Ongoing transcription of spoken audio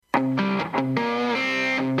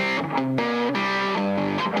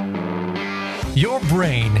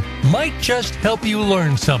brain might just help you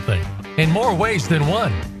learn something in more ways than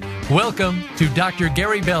one. Welcome to Dr.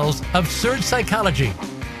 Gary Bell's Absurd Psychology.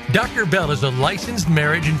 Dr. Bell is a licensed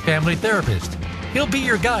marriage and family therapist. He'll be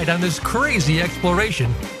your guide on this crazy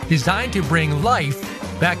exploration designed to bring life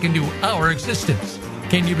back into our existence.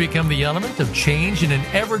 Can you become the element of change in an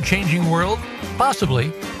ever-changing world?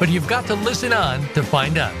 Possibly, but you've got to listen on to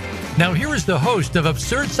find out. Now here is the host of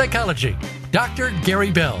Absurd Psychology, Dr.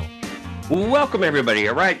 Gary Bell. Welcome, everybody.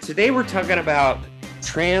 All right, today we're talking about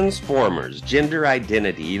transformers, gender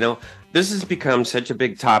identity. You know, this has become such a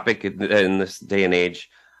big topic in this day and age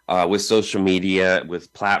with social media,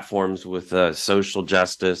 with platforms, with social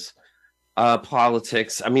justice,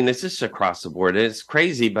 politics. I mean, it's just across the board. It's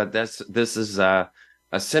crazy, but this is a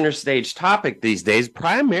center stage topic these days,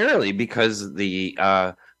 primarily because the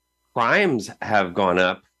crimes have gone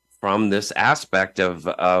up from this aspect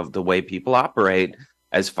of the way people operate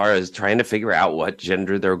as far as trying to figure out what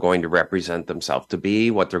gender they're going to represent themselves to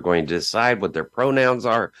be, what they're going to decide, what their pronouns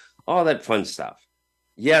are, all that fun stuff.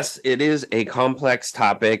 Yes, it is a complex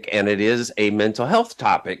topic, and it is a mental health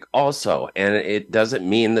topic also. And it doesn't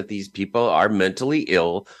mean that these people are mentally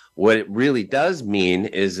ill. What it really does mean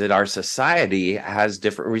is that our society has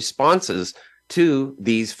different responses to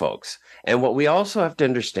these folks. And what we also have to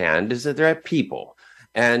understand is that they're people.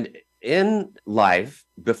 And in life,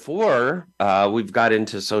 before we've got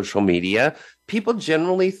into social media, people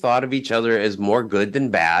generally thought of each other as more good than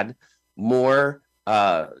bad, more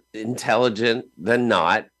intelligent than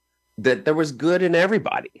not, that there was good in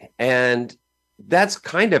everybody. And that's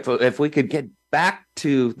kind of, if we could get back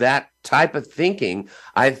to that type of thinking,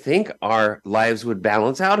 I think our lives would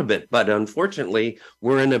balance out a bit. But unfortunately,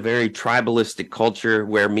 we're in a very tribalistic culture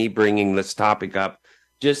where me bringing this topic up,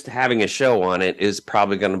 just having a show on it, is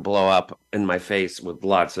probably going to blow up in my face with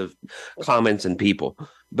lots of comments and people.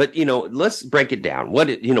 But, you know, let's break it down.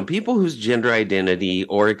 People whose gender identity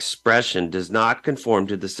or expression does not conform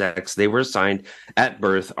to the sex they were assigned at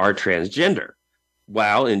birth are transgender.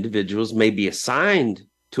 While individuals may be assigned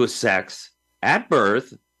to a sex at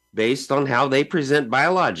birth based on how they present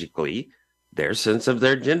biologically, their sense of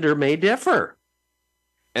their gender may differ.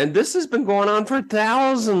 And this has been going on for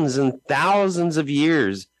thousands and thousands of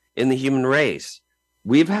years in the human race.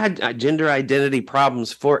 We've had gender identity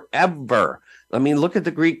problems forever. I mean, look at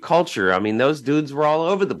the Greek culture. I mean, those dudes were all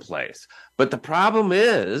over the place. But the problem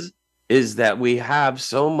is that we have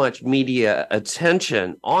so much media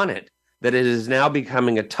attention on it that it is now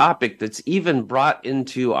becoming a topic that's even brought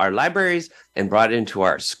into our libraries and brought into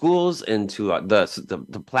our schools, into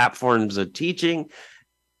the platforms of teaching.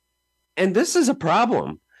 And this is a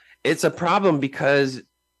problem. It's a problem because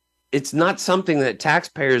it's not something that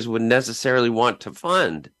taxpayers would necessarily want to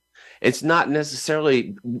fund. It's not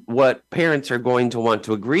necessarily what parents are going to want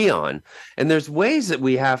to agree on. And there's ways that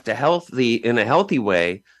we have to in a healthy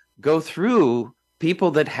way, go through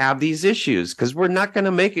people that have these issues, because we're not going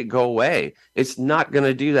to make it go away. It's not going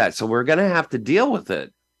to do that. So we're going to have to deal with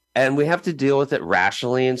it. And we have to deal with it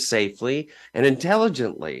rationally and safely and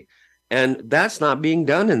intelligently. And that's not being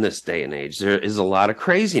done in this day and age. There is a lot of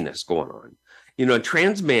craziness going on. You know, a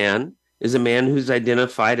trans man is a man who's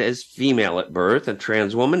identified as female at birth. A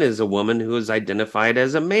trans woman is a woman who is identified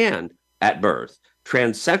as a man at birth.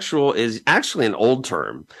 Transsexual is actually an old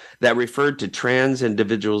term that referred to trans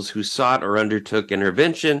individuals who sought or undertook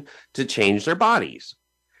intervention to change their bodies.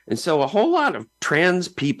 And so a whole lot of trans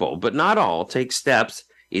people, but not all, take steps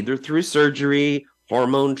either through surgery,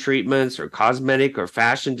 hormone treatments, or cosmetic or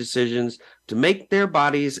fashion decisions to make their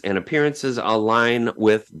bodies and appearances align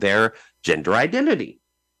with their gender identity.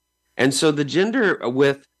 And so the gender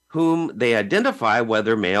with whom they identify,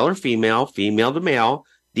 whether male or female, female to male,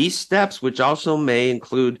 these steps, which also may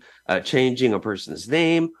include changing a person's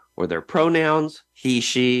name or their pronouns, he,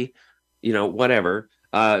 she, whatever,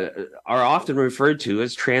 are often referred to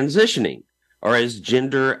as transitioning or as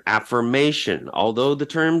gender affirmation, although the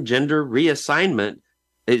term gender reassignment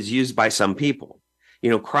is used by some people.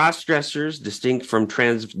 Cross-dressers, distinct from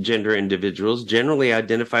transgender individuals, generally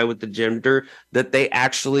identify with the gender that they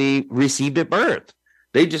actually received at birth.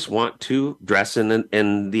 They just want to dress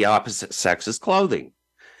in the opposite sex's clothing.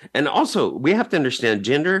 And also, we have to understand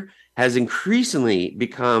gender has increasingly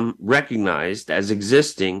become recognized as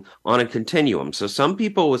existing on a continuum. So some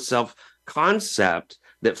people with self-concept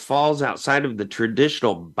that falls outside of the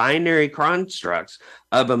traditional binary constructs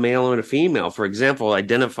of a male and a female, for example,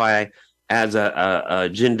 identify as a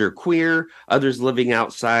gender queer, others living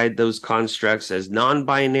outside those constructs as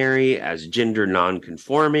non-binary, as gender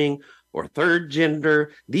non-conforming, or third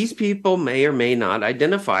gender. These people may or may not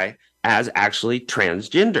identify as actually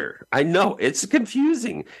transgender. I know it's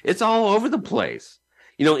confusing. It's all over the place.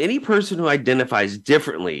 Any person who identifies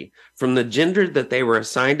differently from the gender that they were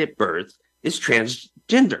assigned at birth is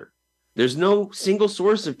transgender. There's no single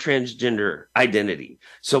source of transgender identity.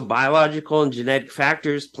 So biological and genetic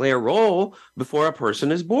factors play a role before a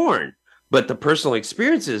person is born. But the personal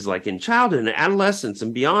experiences, like in childhood and adolescence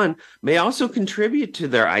and beyond, may also contribute to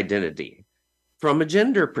their identity from a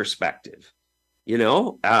gender perspective.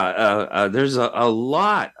 There's a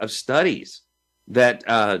lot of studies that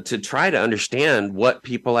to try to understand what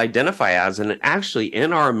people identify as. And actually,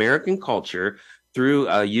 in our American culture, through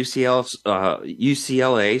UCLA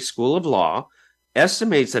School of Law,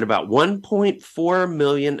 estimates that about 1.4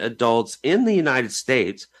 million adults in the United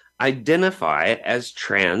States identify as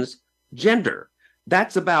transgender.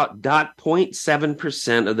 That's about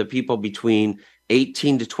 0.7% of the people between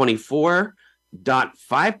 18 to 24,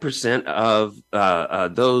 0.5% of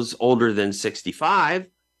those older than 65.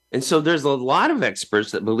 And so there's a lot of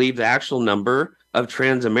experts that believe the actual number of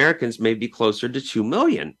trans Americans may be closer to 2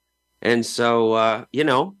 million. And so,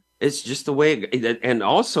 it's just the way. And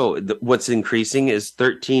also, what's increasing is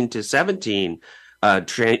 13 to 17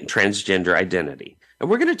 transgender identity. And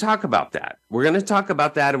we're going to talk about that. We're going to talk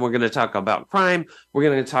about that, and we're going to talk about crime. We're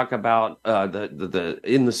going to talk about the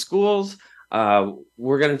in the schools.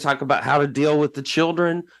 We're going to talk about how to deal with the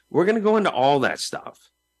children. We're going to go into all that stuff.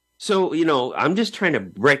 So, I'm just trying to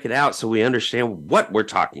break it out so we understand what we're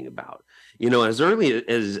talking about. As early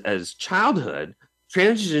as childhood,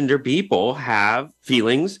 transgender people have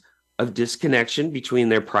feelings of disconnection between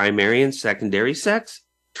their primary and secondary sex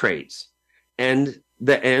traits and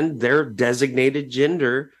their designated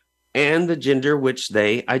gender and the gender which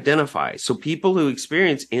they identify. So people who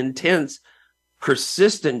experience intense,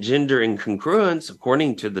 persistent gender incongruence,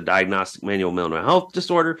 according to the Diagnostic Manual of Mental Health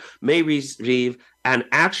Disorder, may receive an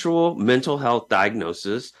actual mental health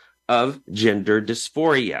diagnosis of gender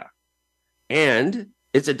dysphoria. And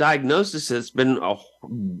it's a diagnosis that's been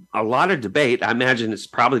a lot of debate. I imagine it's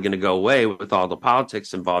probably going to go away with all the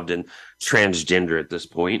politics involved in transgender at this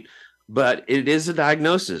point. But it is a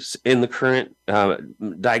diagnosis in the current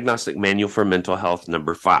Diagnostic Manual for Mental Health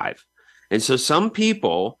number 5. And so some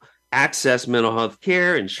people access mental health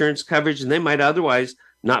care, insurance coverage, and they might otherwise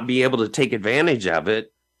not be able to take advantage of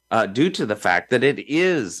it due to the fact that it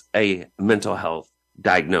is a mental health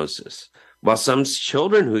diagnosis. While some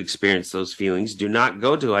children who experience those feelings do not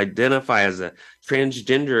go to identify as a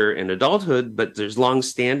transgender in adulthood, but there's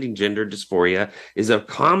long-standing gender dysphoria is a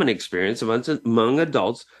common experience among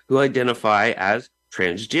adults who identify as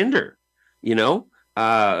transgender.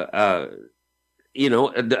 A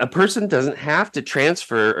person doesn't have to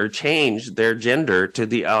transfer or change their gender to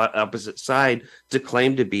the opposite side to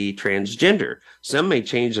claim to be transgender. Some may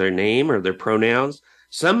change their name or their pronouns.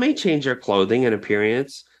 Some may change their clothing and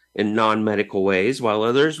appearance in non-medical ways, while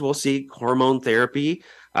others will seek hormone therapy,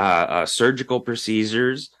 surgical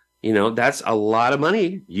procedures. That's a lot of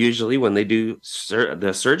money usually when they do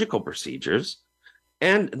the surgical procedures.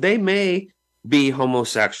 And they may be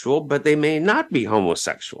homosexual, but they may not be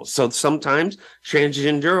homosexual. So sometimes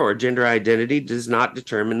transgender or gender identity does not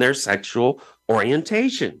determine their sexual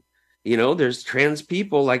orientation. There's trans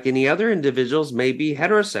people like any other individuals may be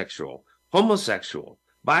heterosexual, homosexual,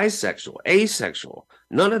 bisexual, asexual,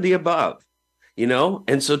 none of the above,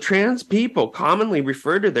 and so trans people commonly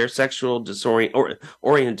refer to their sexual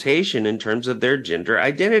orientation in terms of their gender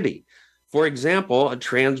identity. For example, a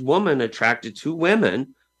trans woman attracted to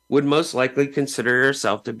women would most likely consider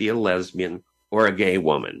herself to be a lesbian or a gay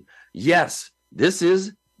woman. Yes, this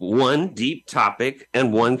is one deep topic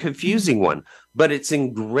and one confusing one, but it's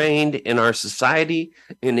ingrained in our society,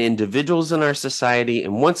 in individuals in our society,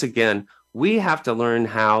 and once again, we have to learn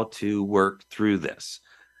how to work through this.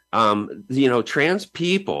 Trans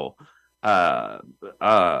people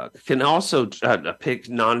can also pick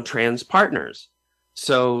non-trans partners.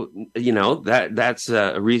 So, that's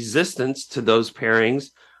a resistance to those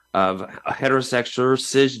pairings of a heterosexual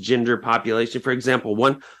cisgender population. For example,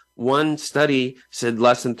 one study said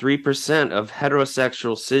less than 3% of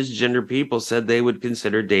heterosexual cisgender people said they would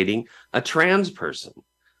consider dating a trans person.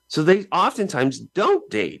 So they oftentimes don't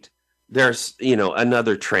date there's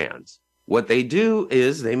another trans. What they do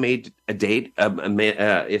is they may date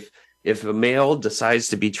if a male decides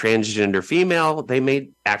to be transgender female, they may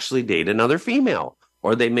actually date another female,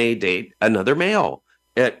 or they may date another male.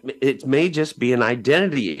 It may just be an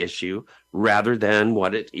identity issue rather than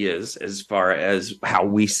what it is as far as how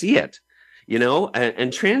we see it.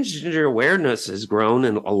 And transgender awareness has grown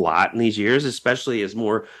a lot in these years, especially as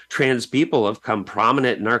more trans people have come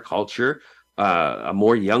prominent in our culture.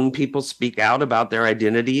 More young people speak out about their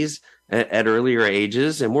identities at earlier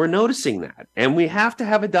ages, and we're noticing that. And we have to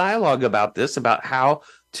have a dialogue about this, about how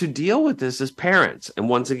to deal with this as parents. And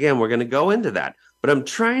once again, we're going to go into that. But I'm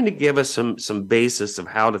trying to give us some basis of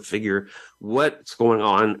how to figure what's going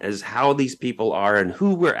on, as how these people are and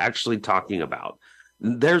who we're actually talking about.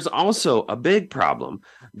 There's also a big problem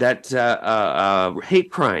that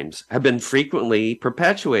hate crimes have been frequently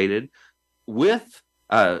perpetuated with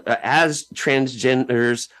as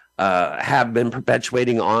transgenders have been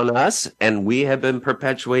perpetuating on us, and we have been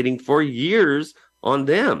perpetuating for years on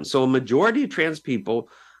them. So a majority of trans people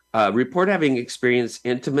report having experienced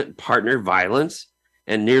intimate partner violence,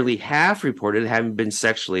 and nearly half reported having been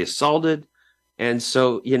sexually assaulted. And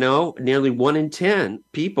so, nearly 1 in 10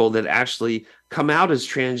 people that actually come out as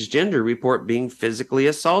transgender report being physically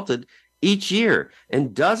assaulted each year,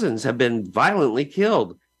 and dozens have been violently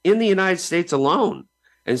killed in the United States alone.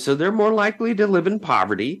 And so they're more likely to live in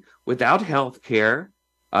poverty without health care,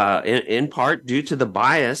 in part due to the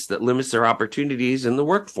bias that limits their opportunities in the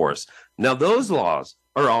workforce. Now, those laws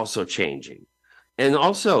are also changing. And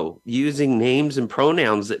also, using names and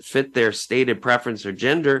pronouns that fit their stated preference or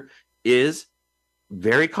gender is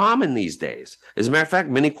very common these days. As a matter of fact,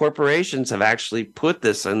 many corporations have actually put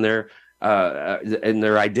this in their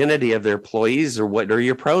identity of their employees, or what are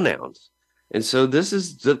your pronouns. And so this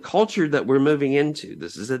is the culture that we're moving into.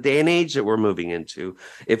 This is the day and age that we're moving into.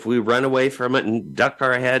 If we run away from it and duck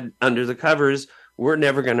our head under the covers, we're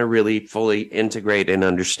never going to really fully integrate and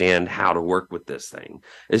understand how to work with this thing,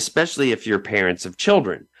 especially if you're parents of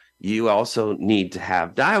children. You also need to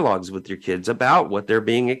have dialogues with your kids about what they're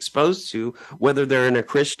being exposed to, whether they're in a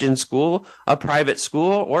Christian school, a private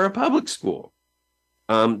school, or a public school.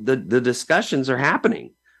 The discussions are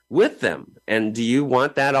happening with them. And do you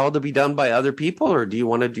want that all to be done by other people, or do you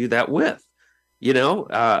want to do that with?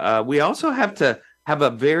 We also have to have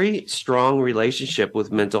a very strong relationship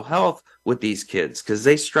with mental health with these kids, because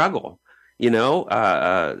they struggle. They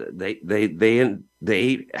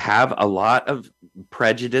have a lot of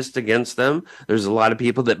prejudice against them. There's a lot of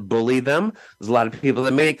people that bully them. There's a lot of people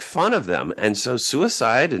that make fun of them. And so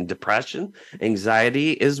suicide and depression,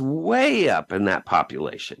 anxiety is way up in that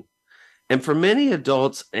population. And for many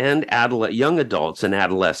adults and young adults and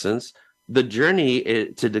adolescents, the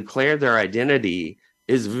journey to declare their identity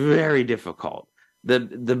is very difficult. The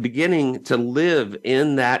beginning to live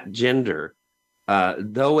in that gender,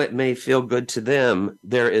 though it may feel good to them,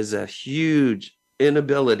 there is a huge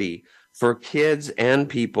inability for kids and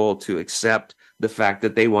people to accept the fact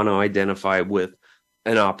that they want to identify with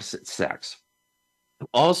an opposite sex.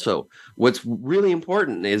 Also, what's really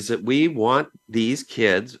important is that we want these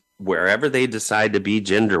kids, wherever they decide to be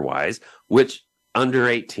gender-wise, which under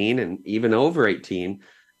 18 and even over 18,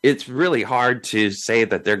 it's really hard to say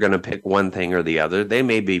that they're going to pick one thing or the other. They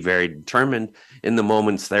may be very determined in the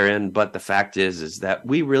moments they're in, but the fact is that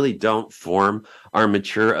we really don't form our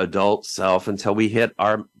mature adult self until we hit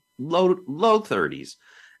our low 30s.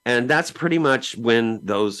 And that's pretty much when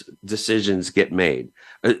those decisions get made,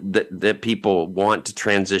 that people want to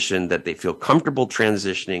transition, that they feel comfortable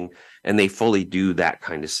transitioning, and they fully do that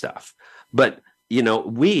kind of stuff. But,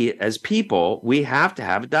 we as people, we have to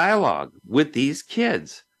have a dialogue with these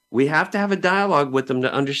kids. We have to have a dialogue with them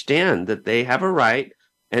to understand that they have a right.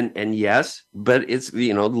 And yes, but it's,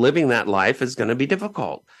 living that life is going to be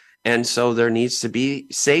difficult. And so there needs to be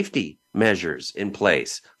safety measures in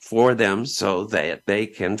place for them so that they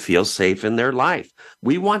can feel safe in their life.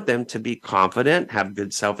 We want them to be confident, have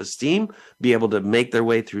good self-esteem, be able to make their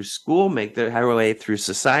way through school, make their way through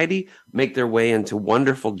society, make their way into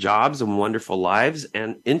wonderful jobs and wonderful lives,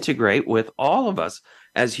 and integrate with all of us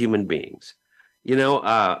as human beings.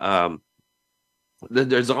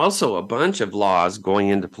 There's also a bunch of laws going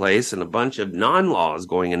into place and a bunch of non-laws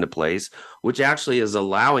going into place, which actually is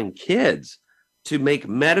allowing kids to make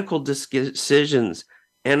medical decisions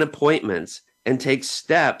and appointments and take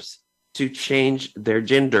steps to change their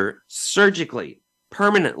gender surgically,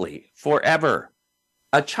 permanently, forever.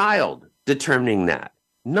 A child determining that.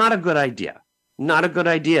 Not a good idea. Not a good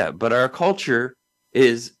idea. But our culture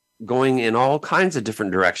is going in all kinds of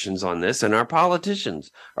different directions on this, and our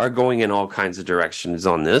politicians are going in all kinds of directions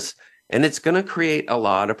on this, and it's going to create a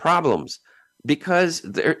lot of problems because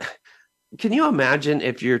can you imagine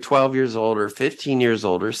if you're 12 years old or 15 years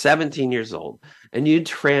old or 17 years old and you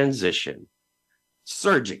transition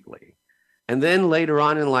surgically, and then later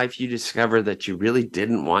on in life you discover that you really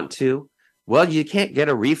didn't want to? Well, you can't get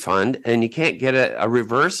a refund and you can't get a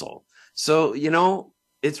reversal. So,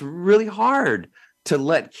 it's really hard to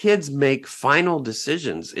let kids make final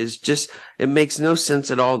decisions. It makes no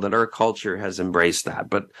sense at all that our culture has embraced that,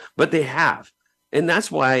 but they have. And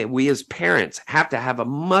that's why we as parents have to have a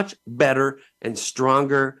much better and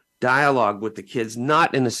stronger dialogue with the kids,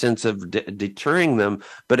 not in a sense of deterring them,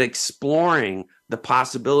 but exploring the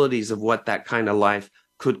possibilities of what that kind of life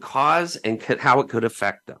could cause and how it could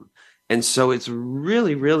affect them. And so it's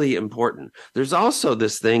really, really important. There's also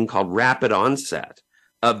this thing called rapid onset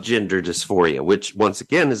of gender dysphoria, which once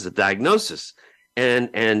again is a diagnosis. And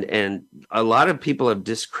a lot of people have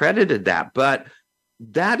discredited that, but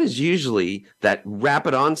that is usually that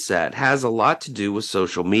rapid onset has a lot to do with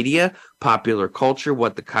social media, popular culture,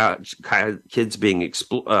 what the kids being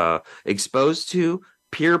exposed to,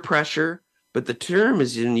 peer pressure. But the term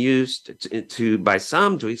is used by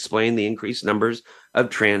some to explain the increased numbers of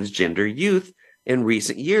transgender youth in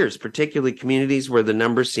recent years, particularly communities where the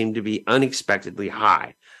numbers seem to be unexpectedly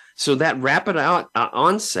high. So that rapid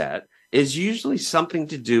onset is usually something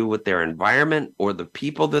to do with their environment or the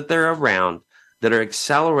people that they're around that are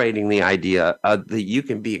accelerating the idea that you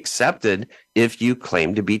can be accepted if you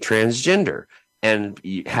claim to be transgender and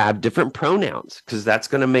you have different pronouns, because that's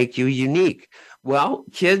going to make you unique. Well,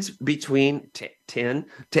 kids between 10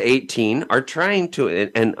 to 18 are trying to,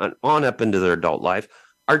 and on up into their adult life,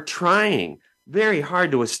 are trying very hard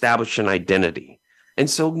to establish an identity. And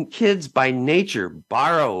so kids by nature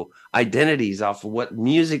borrow identities off of what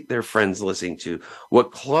music their friends listening to,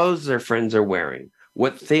 what clothes their friends are wearing,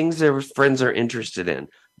 what things their friends are interested in.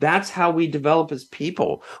 That's how we develop as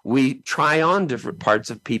people. We try on different parts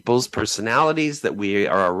of people's personalities that we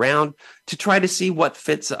are around to try to see what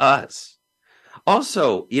fits us.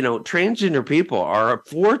 Also, transgender people are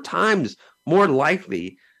 4 times more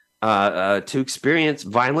likely to experience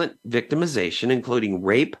violent victimization, including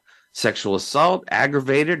rape, sexual assault,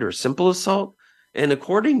 aggravated or simple assault. And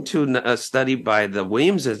according to a study by the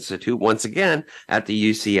Williams Institute, once again, at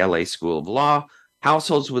the UCLA School of Law,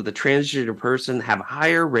 households with a transgender person have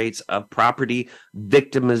higher rates of property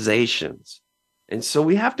victimizations. And so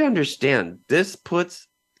we have to understand this puts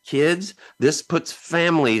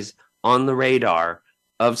families on the radar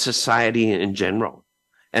of society in general.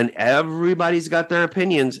 And everybody's got their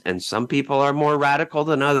opinions, and some people are more radical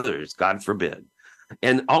than others, God forbid.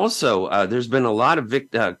 And also, there's been a lot of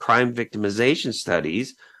crime victimization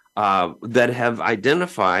studies that have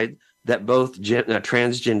identified that both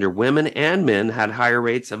transgender women and men had higher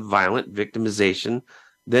rates of violent victimization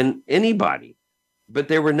than anybody. But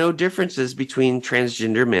there were no differences between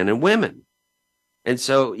transgender men and women. And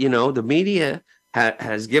so, the media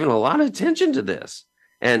has given a lot of attention to this.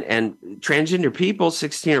 And transgender people,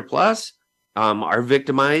 16 or plus, are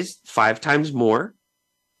victimized 5 times more.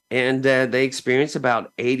 And they experience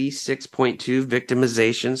about 86.2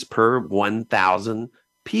 victimizations per 1,000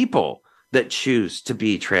 people that choose to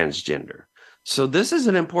be transgender. So this is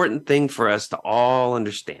an important thing for us to all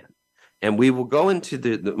understand. And we will go into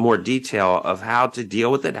the more detail of how to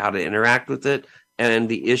deal with it, how to interact with it, and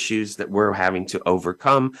the issues that we're having to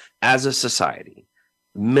overcome as a society,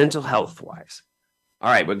 mental health wise.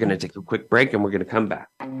 All right, we're going to take a quick break and we're going to come back.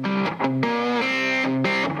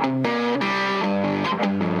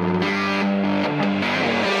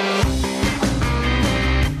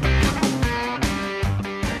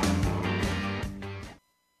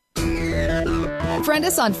 Friend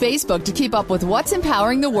us on Facebook to keep up with what's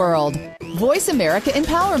empowering the world. Voice America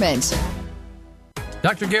Empowerment.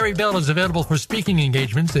 Dr. Gary Bell is available for speaking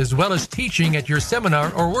engagements as well as teaching at your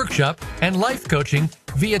seminar or workshop and life coaching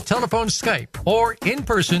via telephone, Skype, or in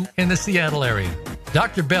person in the Seattle area.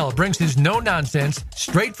 Dr. Bell brings his no-nonsense,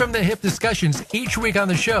 straight-from-the-hip discussions each week on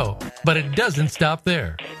the show, but it doesn't stop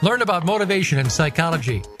there. Learn about motivation and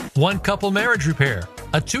psychology, one-couple marriage repair,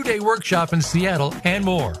 a 2-day workshop in Seattle, and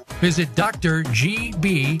more. Visit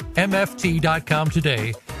drgbmft.com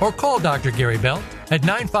today or call Dr. Gary Bell at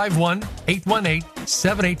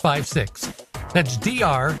 951-818-7856. That's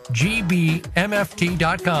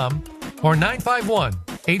drgbmft.com or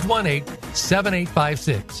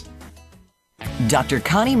 951-818-7856. Dr.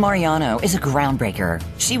 Connie Mariano is a groundbreaker.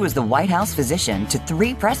 She was the White House physician to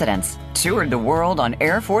 3 presidents, toured the world on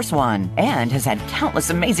Air Force One, and has had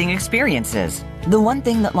countless amazing experiences. The one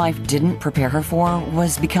thing that life didn't prepare her for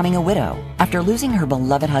was becoming a widow. After losing her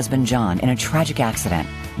beloved husband John in a tragic accident,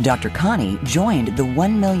 Dr. Connie joined the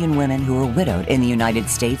 1 million women who are widowed in the United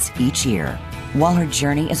States each year. While her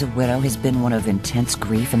journey as a widow has been one of intense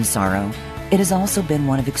grief and sorrow, it has also been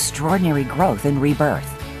one of extraordinary growth and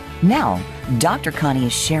rebirth. Now, Dr. Connie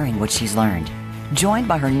is sharing what she's learned, joined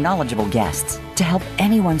by her knowledgeable guests to help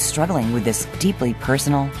anyone struggling with this deeply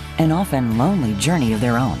personal and often lonely journey of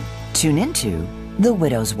their own. Tune into The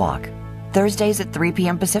Widow's Walk, Thursdays at 3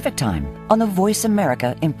 p.m. Pacific Time on the Voice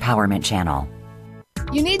America Empowerment Channel.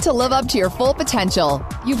 You need to live up to your full potential.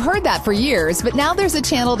 You've heard that for years, but now there's a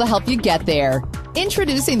channel to help you get there.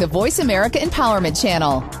 Introducing the Voice America Empowerment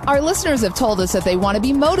Channel. Our listeners have told us that they want to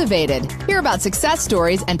be motivated, hear about success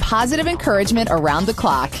stories, and positive encouragement around the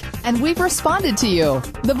clock. And we've responded to you.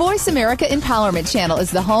 The Voice America Empowerment Channel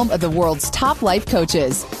is the home of the world's top life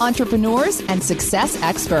coaches, entrepreneurs, and success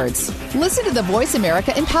experts. Listen to the Voice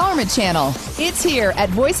America Empowerment Channel. It's here at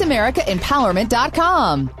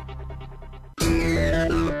voiceamericaempowerment.com.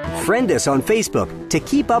 Friend us on Facebook to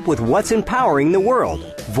keep up with what's empowering the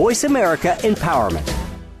world. Voice America Empowerment.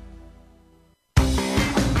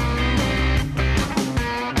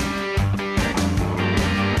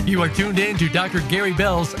 You are tuned in to Dr. Gary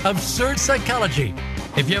Bell's Absurd Psychology.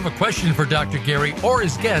 If you have a question for Dr. Gary or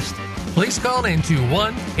his guest, please call in to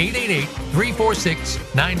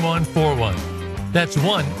 1-888-346-9141. That's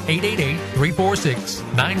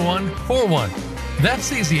 1-888-346-9141.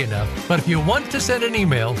 That's easy enough, but if you want to send an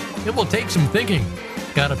email, it will take some thinking.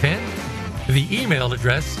 Got a pen? The email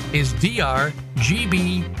address is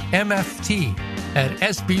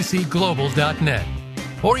drgbmft@sbcglobal.net.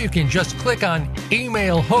 Or you can just click on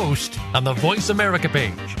Email Host on the Voice America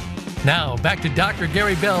page. Now, back to Dr.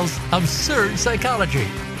 Gary Bell's Absurd Psychology.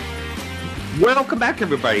 Welcome back,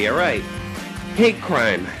 everybody. All right. Hate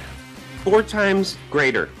crime, 4 times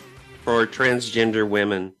greater for transgender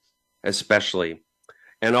women, especially.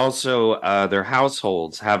 And also, their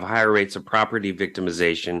households have higher rates of property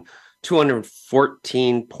victimization,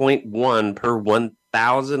 214.1 per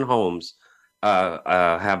 1,000 homes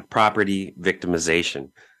have property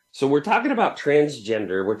victimization. So we're talking about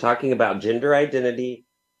transgender, we're talking about gender identity,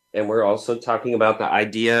 and we're also talking about the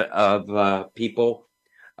idea of people,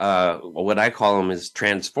 what I call them is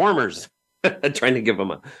transformers, trying to give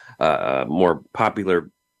them a more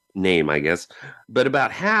popular name, I guess. But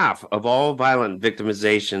about half of all violent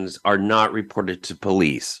victimizations are not reported to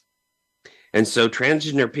police. And so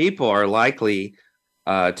transgender people are likely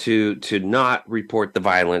to not report the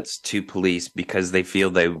violence to police because they feel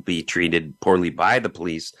they will be treated poorly by the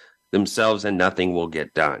police themselves and nothing will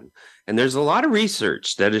get done. And there's a lot of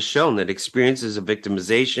research that has shown that experiences of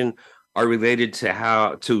victimization are related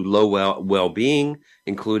to low well-being,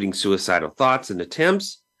 including suicidal thoughts and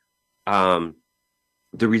attempts.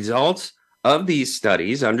 The results of these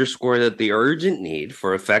studies underscore that the urgent need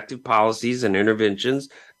for effective policies and interventions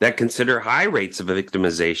that consider high rates of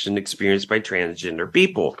victimization experienced by transgender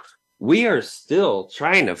people. We are still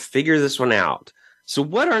trying to figure this one out. So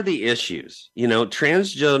what are the issues?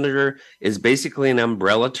 Transgender is basically an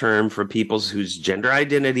umbrella term for people whose gender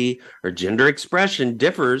identity or gender expression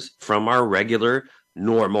differs from our regular,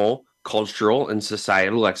 normal, cultural, and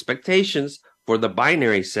societal expectations for the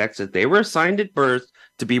binary sex that they were assigned at birth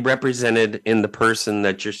to be represented in the person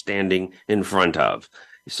that you're standing in front of.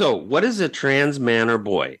 So what is a trans man or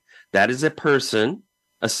boy? That is a person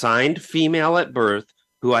assigned female at birth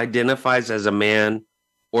who identifies as a man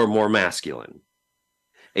or more masculine.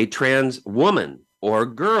 A trans woman or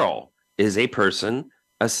girl is a person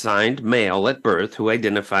assigned male at birth who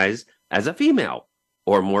identifies as a female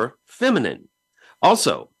or more feminine.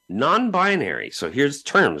 Also, non-binary. So here's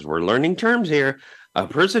terms. We're learning terms here. A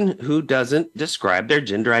person who doesn't describe their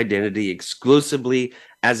gender identity exclusively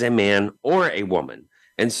as a man or a woman.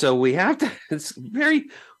 And so we have to, it's very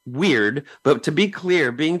weird, but to be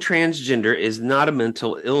clear, being transgender is not a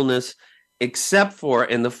mental illness except for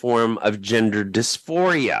in the form of gender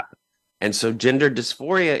dysphoria. And so gender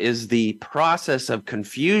dysphoria is the process of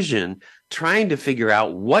confusion, trying to figure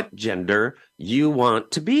out what gender you want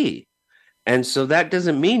to be. And so that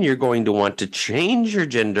doesn't mean you're going to want to change your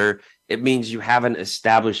gender. It means you haven't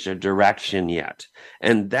established a direction yet.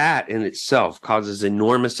 And that in itself causes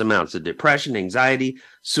enormous amounts of depression, anxiety,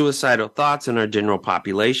 suicidal thoughts in our general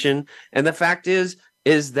population. And the fact is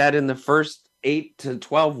that in the first 8 to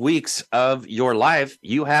 12 weeks of your life,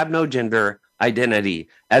 you have no gender identity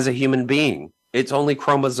as a human being. It's only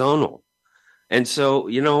chromosomal. And so,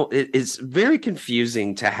 it's very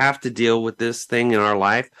confusing to have to deal with this thing in our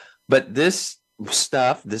life. But this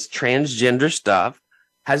stuff, this transgender stuff,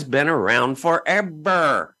 has been around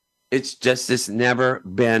forever. It's never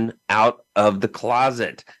been out of the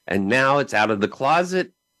closet. And now it's out of the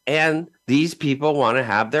closet, and these people want to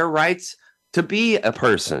have their rights to be a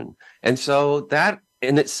person. And so that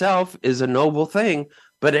in itself is a noble thing,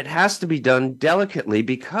 but it has to be done delicately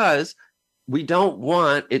because we don't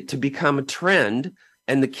want it to become a trend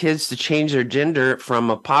and the kids to change their gender from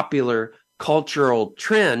a popular cultural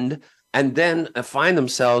trend and then find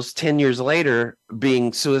themselves 10 years later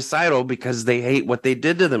being suicidal because they hate what they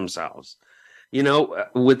did to themselves.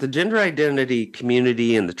 With the gender identity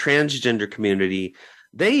community and the transgender community,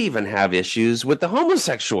 They even have issues with the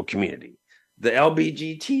homosexual community, the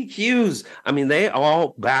LGBTQs. I mean, they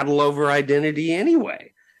all battle over identity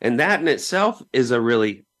anyway. And that in itself is a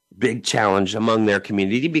really big challenge among their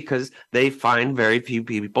community because they find very few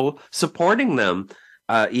people supporting them,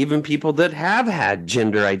 even people that have had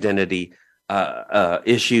gender identity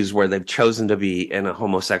issues where they've chosen to be in a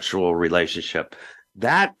homosexual relationship.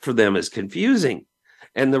 That for them is confusing.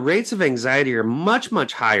 And the rates of anxiety are much,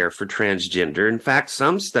 much higher for transgender. In fact,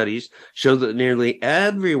 some studies show that nearly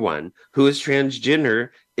everyone who is transgender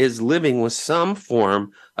is living with some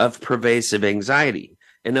form of pervasive anxiety.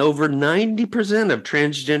 And over 90% of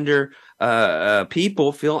transgender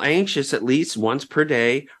people feel anxious at least once per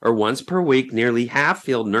day or once per week. Nearly half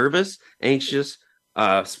feel nervous, anxious,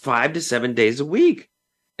 5 to 7 days a week.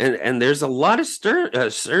 And there's a lot of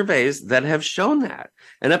surveys that have shown that.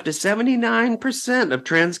 And up to 79% of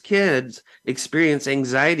trans kids experience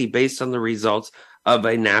anxiety based on the results of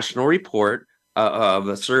a national report of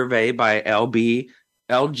a survey by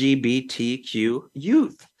LGBTQ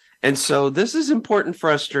youth. And so this is important for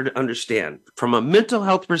us to understand. From a mental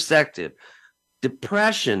health perspective,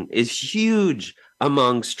 depression is huge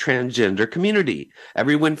amongst transgender community.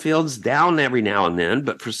 Everyone feels down every now and then,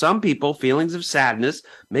 but for some people, feelings of sadness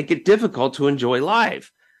make it difficult to enjoy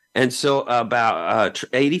life. And so about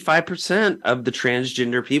 85% of the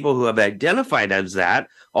transgender people who have identified as that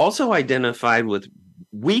also identified with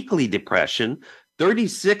weekly depression.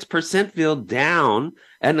 36% feel down,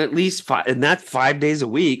 and at least and that's 5 days a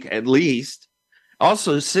week at least.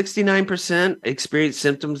 Also, 69% experience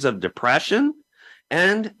symptoms of depression,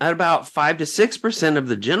 and about 5 to 6% of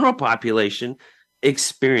the general population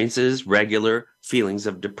experiences regular feelings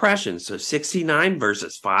of depression. So 69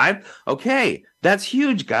 versus 5. Okay, that's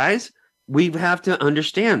huge, guys. We have to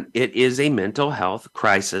understand it is a mental health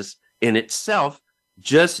crisis in itself,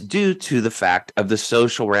 just due to the fact of the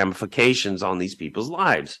social ramifications on these people's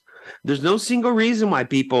lives. There's no single reason why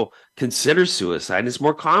people consider suicide. It's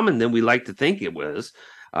more common than we like to think it was.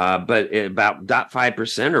 But about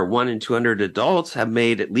 0.5% or 1 in 200 adults have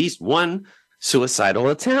made at least one suicidal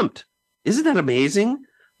attempt. Isn't that amazing?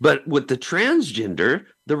 But with the transgender,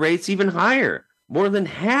 the rate's even higher. More than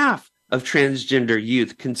half of transgender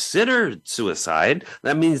youth considered suicide.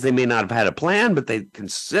 That means they may not have had a plan, but they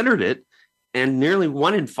considered it. And nearly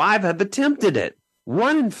 1 in 5 have attempted it.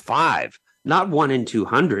 1 in 5, not 1 in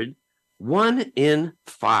 200. 1 in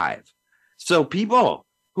 5. So people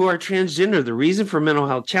who are transgender, the reason for mental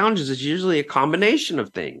health challenges is usually a combination of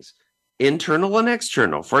things, internal and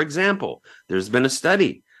external. For example, there's been a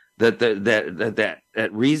study that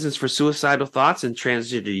reasons for suicidal thoughts in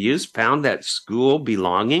transgender youth found that school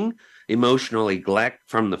belonging, emotional neglect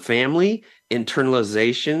from the family,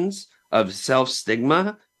 internalizations of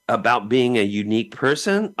self-stigma about being a unique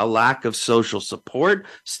person, a lack of social support,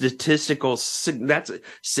 statistically,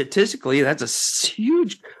 that's a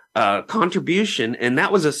huge contribution. And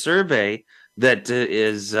that was a survey that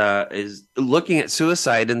is looking at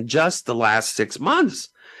suicide in just the last 6 months.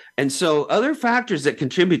 And so other factors that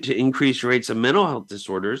contribute to increased rates of mental health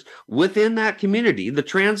disorders within that community, the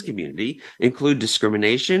trans community, include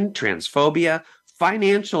discrimination, transphobia,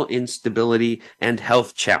 financial instability, and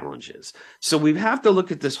health challenges. So we have to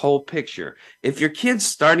look at this whole picture. If your kid's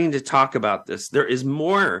starting to talk about this, there is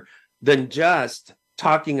more than just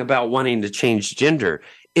talking about wanting to change gender.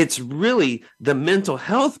 It's really the mental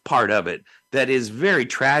health part of it that is very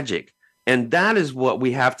tragic. And that is what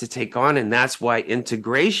we have to take on. And that's why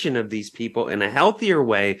integration of these people in a healthier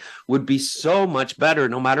way would be so much better,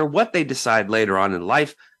 no matter what they decide later on in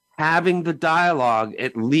life. Having the dialogue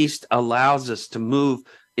at least allows us to move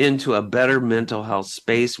into a better mental health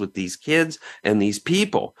space with these kids and these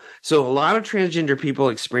people. So a lot of transgender people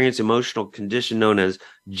experience emotional condition known as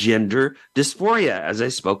gender dysphoria, as I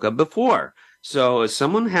spoke of before. So if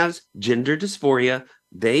someone has gender dysphoria,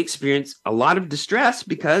 they experience a lot of distress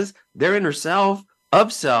because their inner self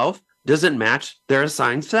doesn't match their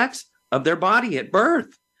assigned sex of their body at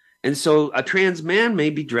birth. And so a trans man may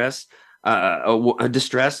be distressed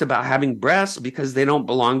about having breasts because they don't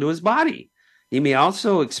belong to his body. He may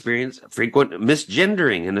also experience frequent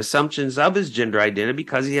misgendering and assumptions of his gender identity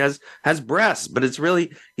because he has breasts, but it's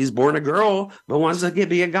really he's born a girl but wants to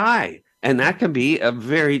be a guy. And that can be a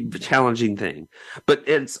very challenging thing. But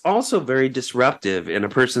it's also very disruptive in a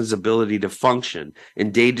person's ability to function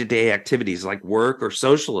in day-to-day activities like work or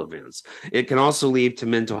social events. It can also lead to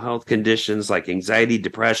mental health conditions like anxiety,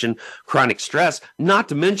 depression, chronic stress, not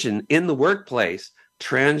to mention in the workplace,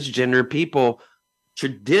 transgender people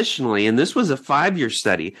traditionally, and this was a 5-year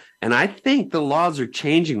study, and I think the laws are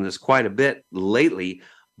changing this quite a bit lately,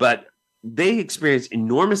 but they experience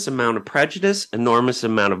enormous amount of prejudice, enormous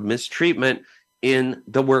amount of mistreatment in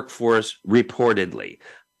the workforce reportedly.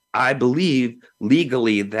 I believe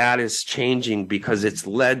legally that is changing because it's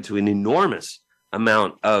led to an enormous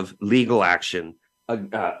amount of legal action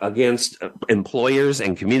against employers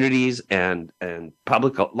and communities and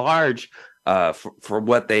public at large for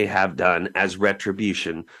what they have done as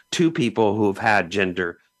retribution to people who have had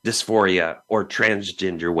gender dysphoria or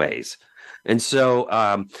transgender ways. And so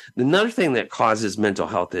another thing that causes mental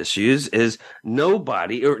health issues is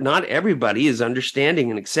nobody or not everybody is understanding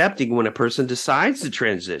and accepting when a person decides to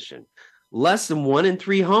transition. Less than 1 in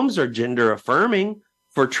 3 homes are gender affirming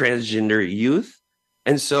for transgender youth.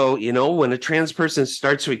 And so, when a trans person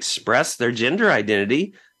starts to express their gender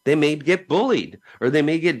identity, they may get bullied or they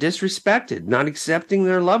may get disrespected, not accepting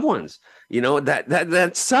their loved ones.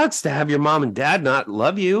 That sucks to have your mom and dad not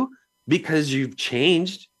love you because you've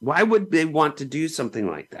changed. Why would they want to do something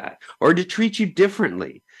like that or to treat you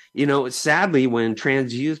differently? Sadly, when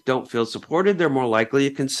trans youth don't feel supported, they're more likely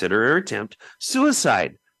to consider or attempt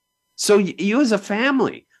suicide. So you as a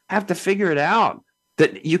family have to figure it out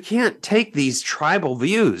that you can't take these tribal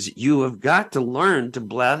views. You have got to learn to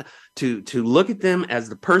look at them as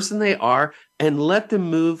the person they are and let them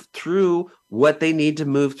move through what they need to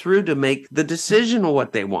move through to make the decision of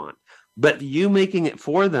what they want. But you making it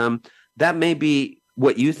for them, that may be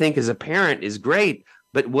what you think as a parent is great,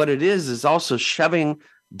 but what it is also shoving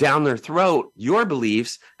down their throat your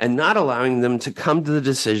beliefs and not allowing them to come to the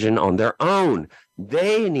decision on their own.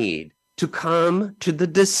 They need to come to the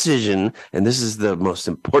decision, and this is the most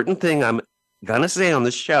important thing I'm going to say on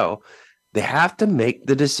the show, they have to make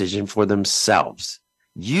the decision for themselves.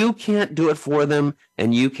 You can't do it for them,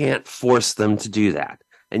 and you can't force them to do that.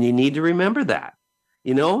 And you need to remember that.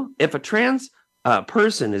 If a trans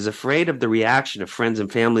person is afraid of the reaction of friends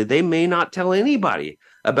and family, they may not tell anybody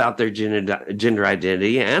about their gender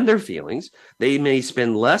identity and their feelings. They may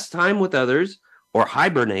spend less time with others or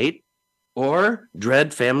hibernate or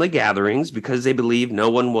dread family gatherings because they believe no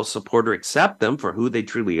one will support or accept them for who they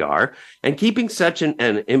truly are. And keeping such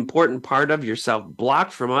an important part of yourself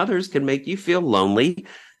blocked from others can make you feel lonely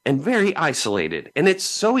and very isolated. And it's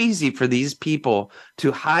so easy for these people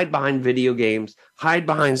to hide behind video games, hide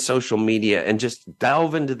behind social media, and just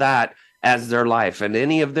delve into that as their life. And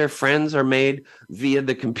any of their friends are made via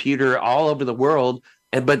the computer all over the world.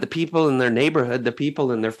 But the people in their neighborhood, the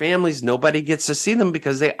people in their families, nobody gets to see them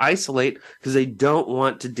because they isolate because they don't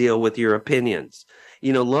want to deal with your opinions.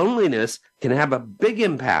 Loneliness can have a big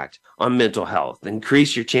impact on mental health,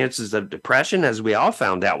 increase your chances of depression, as we all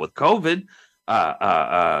found out with COVID,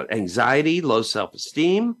 anxiety, low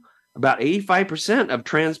self-esteem. About 85% of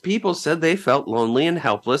trans people said they felt lonely and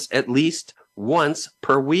helpless at least once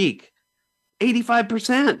per week.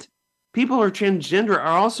 85%. People who are transgender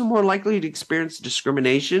are also more likely to experience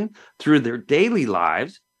discrimination through their daily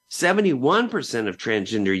lives. 71% of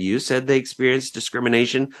transgender youth said they experienced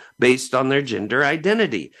discrimination based on their gender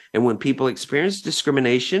identity. And when people experience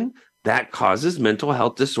discrimination, that causes mental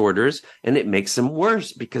health disorders, and it makes them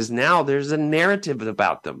worse because now there's a narrative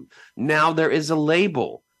about them. Now there is a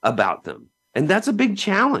label about them. And that's a big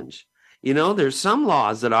challenge. There's some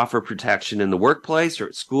laws that offer protection in the workplace or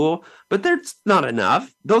at school, but that's not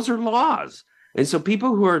enough. Those are laws. And so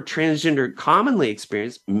people who are transgender commonly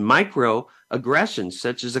experience microaggressions,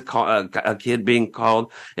 such as a kid being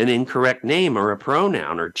called an incorrect name or a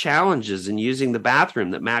pronoun, or challenges in using the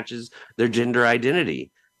bathroom that matches their gender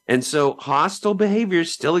identity. And so hostile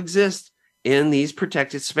behaviors still exist in these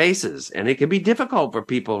protected spaces, and it can be difficult for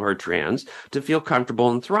people who are trans to feel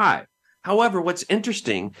comfortable and thrive. However, what's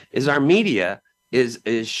interesting is our media is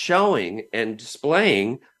showing and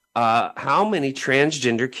displaying how many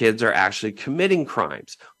transgender kids are actually committing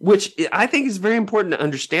crimes, which I think is very important to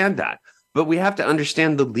understand that. But we have to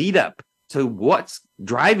understand the lead up to what's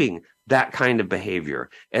driving that kind of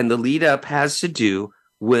behavior. And the lead up has to do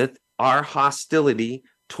with our hostility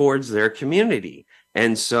towards their community.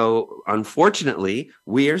 And so, unfortunately,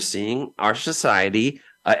 we are seeing our society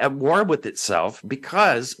at war with itself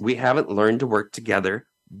because we haven't learned to work together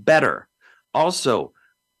better. Also,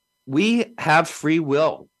 we have free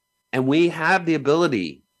will and we have the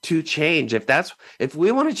ability to change. If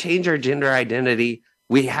we want to change our gender identity,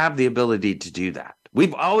 we have the ability to do that.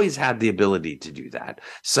 We've always had the ability to do that.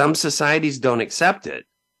 Some societies don't accept it,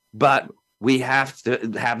 but we have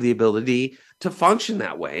to have the ability to function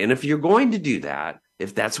that way. And if you're going to do that,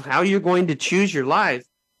 if that's how you're going to choose your life,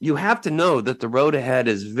 you have to know that the road ahead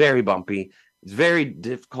is very bumpy It's very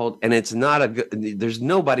difficult, and it's not a good, there's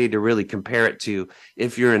nobody to really compare it to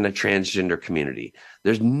if you're in a transgender community.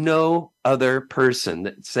 There's no other person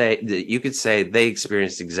that you could say they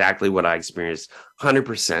experienced exactly what I experienced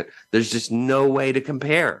 100%. There's just no way to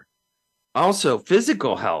compare. Also,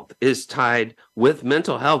 physical health is tied with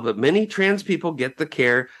mental health, but many trans people get the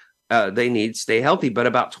care they need to stay healthy. But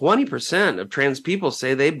about 20% of trans people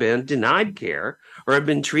say they've been denied care or have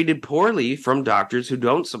been treated poorly from doctors who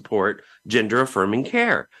don't support gender affirming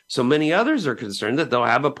care. So many others are concerned that they'll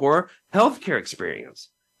have a poor healthcare experience.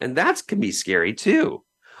 And that can be scary too.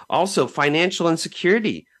 Also, financial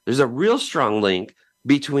insecurity. There's a real strong link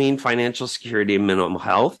between financial security and mental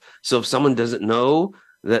health. So if someone doesn't know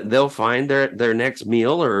that they'll find their next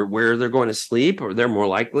meal or where they're going to sleep, or they're more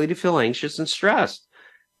likely to feel anxious and stressed,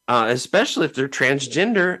 especially if they're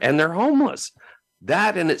transgender and they're homeless.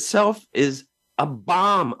 That in itself is a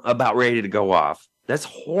bomb about ready to go off. That's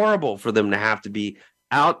horrible for them to have to be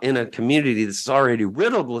out in a community that's already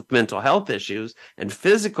riddled with mental health issues and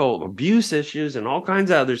physical abuse issues and all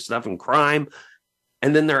kinds of other stuff and crime.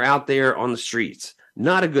 And then they're out there on the streets.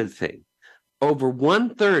 Not a good thing. Over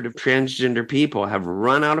 1/3 of transgender people have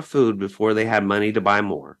run out of food before they had money to buy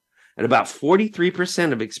more. And about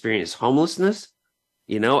 43% have experienced homelessness,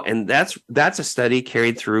 and that's a study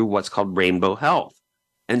carried through what's called Rainbow Health.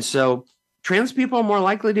 And so trans people are more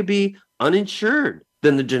likely to be uninsured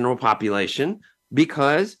than the general population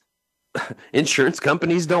because insurance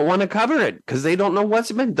companies don't want to cover it because they don't know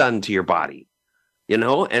what's been done to your body,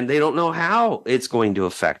 and they don't know how it's going to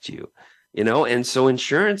affect you. And so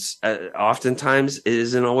insurance oftentimes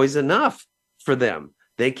isn't always enough for them.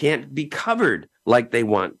 They can't be covered like they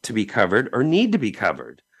want to be covered or need to be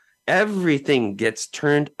covered. Everything gets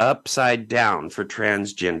turned upside down for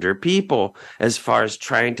transgender people as far as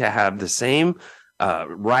trying to have the same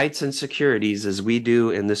rights and securities as we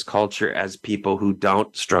do in this culture as people who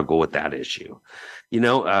don't struggle with that issue.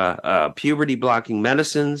 Puberty blocking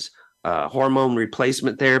medicines, hormone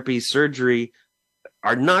replacement therapy, surgery,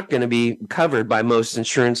 are not going to be covered by most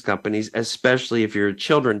insurance companies, especially if you're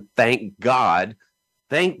children. Thank God.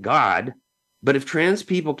 But if trans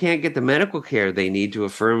people can't get the medical care they need to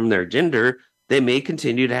affirm their gender, they may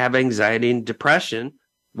continue to have anxiety and depression,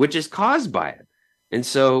 which is caused by it. And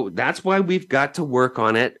so that's why we've got to work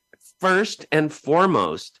on it first and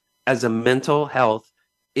foremost as a mental health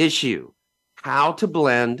issue. How to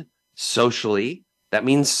blend socially, that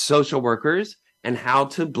means social workers, and how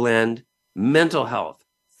to blend mental health,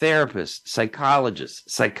 therapists,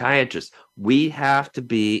 psychologists, psychiatrists. We have to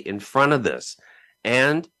be in front of this.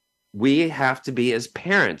 And we have to be, as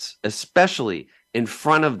parents, especially, in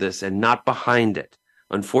front of this and not behind it.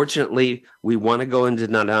 Unfortunately, we want to go into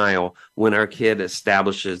denial when our kid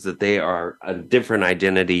establishes that they are a different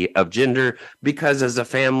identity of gender, because as a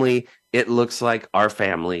family, it looks like our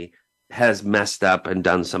family has messed up and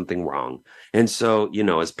done something wrong. And so,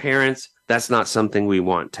 as parents, that's not something we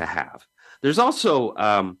want to have. There's also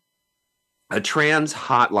a trans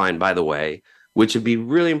hotline, by the way, which would be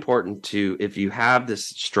really important to, if you have this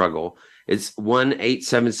struggle. It's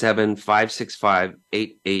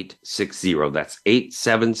 1-877-565-8860. That's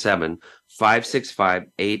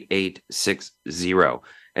 877-565-8860.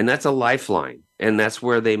 And that's a lifeline. And that's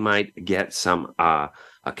where they might get some a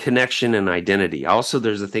connection and identity. Also,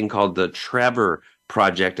 there's a thing called the Trevor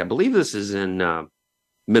Project. I believe this is in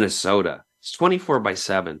Minnesota. It's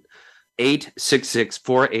 24/7.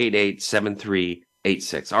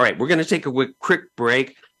 866-488-7386. All right, we're going to take a quick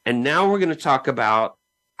break, and now we're going to talk about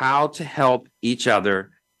how to help each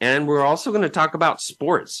other, and we're also going to talk about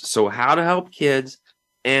sports. So how to help kids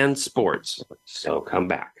and sports. So come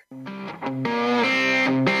back.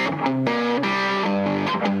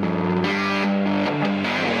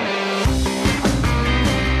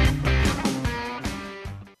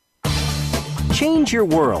 Change your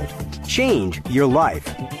world. Change your life.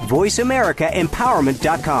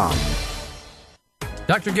 VoiceAmericaEmpowerment.com.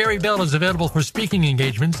 Dr. Gary Bell is available for speaking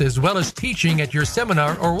engagements as well as teaching at your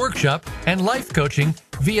seminar or workshop and life coaching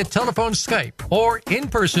via telephone, Skype, or in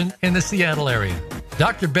person in the Seattle area.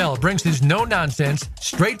 Dr. Bell brings his no-nonsense,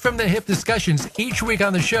 straight-from-the-hip discussions each week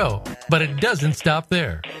on the show, but it doesn't stop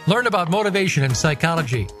there. Learn about motivation and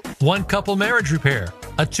psychology, one-couple marriage repair,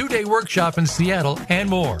 a 2-day workshop in Seattle, and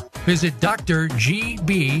more. Visit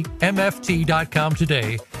drgbmft.com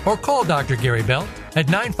today or call Dr. Gary Bell at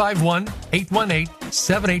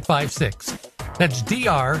 951-818-7856. That's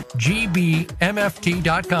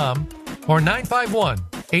drgbmft.com or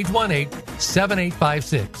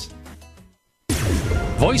 951-818-7856.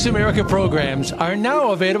 Voice America programs are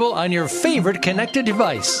now available on your favorite connected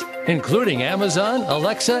device, including Amazon,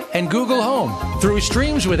 Alexa, and Google Home. Through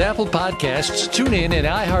streams with Apple Podcasts, TuneIn, and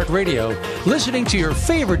iHeartRadio, listening to your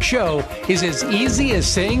favorite show is as easy as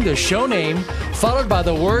saying the show name followed by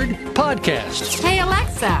the word podcast. Hey,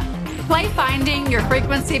 Alexa, play Finding Your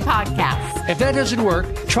Frequency podcast. If that doesn't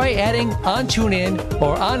work, try adding on TuneIn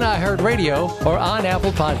or on iHeartRadio or on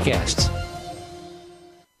Apple Podcasts.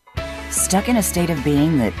 Stuck in a state of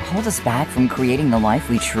being that holds us back from creating the life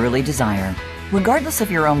we truly desire? Regardless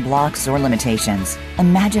of your own blocks or limitations,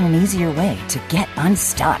 imagine an easier way to get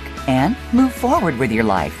unstuck and move forward with your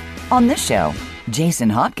life. On this show, Jason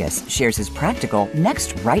Hopkins shares his practical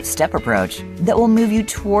next right step approach that will move you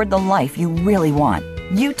toward the life you really want.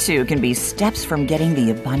 You too can be steps from getting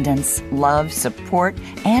the abundance, love, support,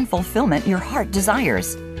 and fulfillment your heart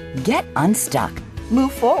desires. Get unstuck.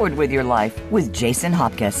 Move forward with your life with Jason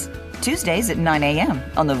Hopkins. Tuesdays at 9 a.m.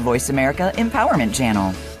 on the Voice America Empowerment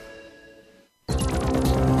Channel.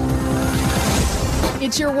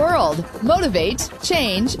 It's your world. Motivate,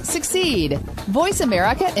 change, succeed.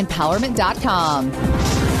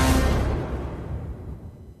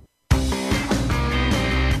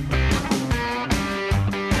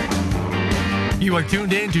 You are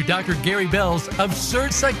tuned in to Dr. Gary Bell's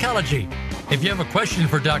Absurd Psychology. If you have a question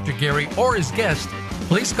for Dr. Gary or his guest,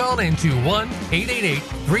 please call in to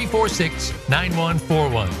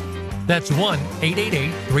 1-888-346-9141. That's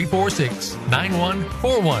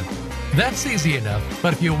 1-888-346-9141. That's easy enough,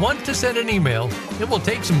 but if you want to send an email, it will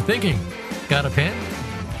take some thinking. Got a pen?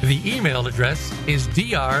 The email address is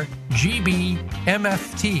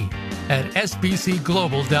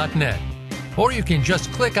drgbmft@sbcglobal.net. Or you can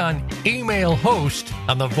just click on Email Host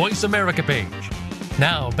on the Voice America page.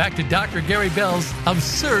 Now, back to Dr. Gary Bell's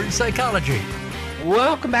Absurd Psychology.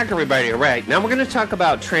 Welcome back, everybody. All right, now we're going to talk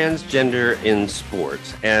about transgender in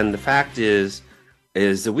sports. And the fact is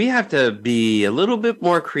that we have to be a little bit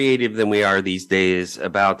more creative than we are these days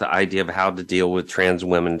about the idea of how to deal with trans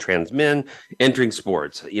women, trans men entering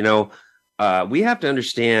sports. You know, we have to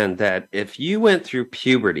understand that if you went through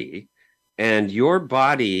puberty and your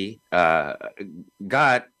body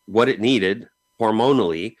got what it needed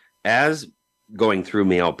hormonally as going through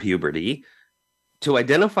male puberty, to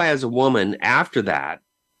identify as a woman after that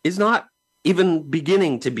is not even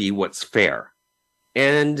beginning to be what's fair.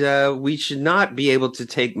 And we should not be able to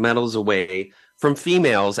take medals away from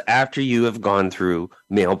females after you have gone through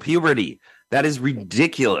male puberty. That is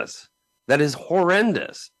ridiculous. That is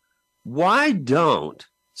horrendous. Why don't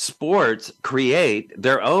sports create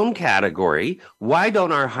their own category? Why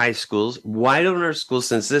don't our high schools,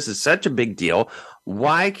 since this is such a big deal,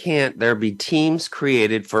 why can't there be teams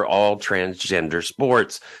created for all transgender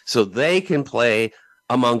sports so they can play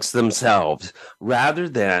amongst themselves rather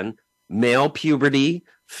than male puberty,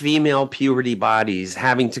 female puberty bodies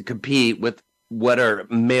having to compete with what are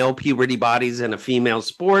male puberty bodies in a female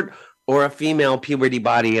sport or a female puberty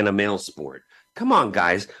body in a male sport? Come on,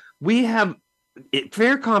 guys. We have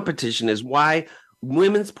fair competition is why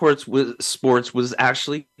women's sports was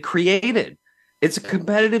actually created. It's a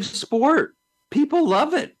competitive sport. People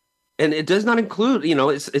love it. And it does not include,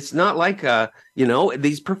 it's not like,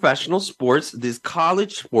 these professional sports, these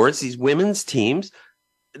college sports, these women's teams,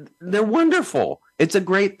 they're wonderful. It's a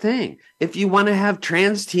great thing. If you want to have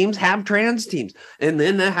trans teams, have trans teams, and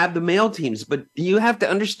then have the male teams. But you have to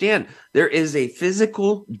understand there is a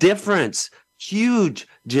physical difference, huge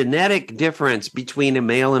genetic difference between a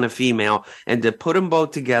male and a female, and to put them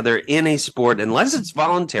both together in a sport, unless it's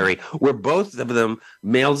voluntary, where both of them,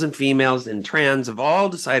 males and females and trans, have all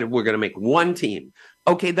decided we're going to make one team.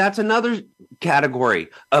 Okay, that's another category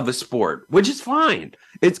of a sport, which is fine.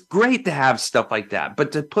 It's great to have stuff like that,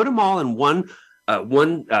 but to put them all in one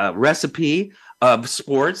recipe of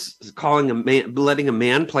sports, letting a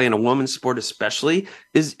man play in a woman's sport especially,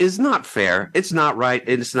 is not fair. It's not right.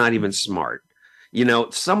 And it's not even smart.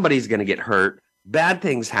 Somebody's going to get hurt. Bad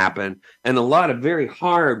things happen. And a lot of very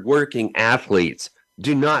hard-working athletes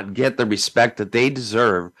do not get the respect that they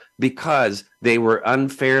deserve because they were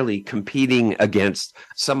unfairly competing against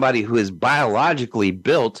somebody who is biologically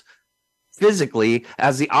built physically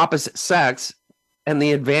as the opposite sex, and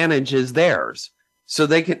the advantage is theirs. So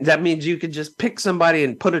that means you could just pick somebody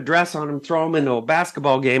and put a dress on them, throw them into a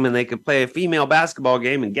basketball game, and they could play a female basketball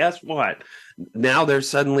game. And guess what? Now they're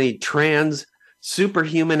suddenly trans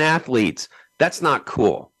superhuman athletes. That's not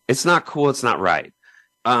cool. It's not cool. It's not right.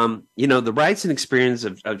 The rights and experience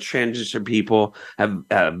of transgender people have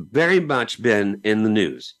very much been in the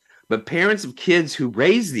news. But parents of kids who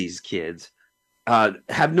raise these kids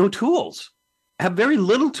have no tools, have very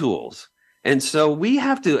little tools. And so we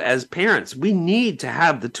have to, as parents, we need to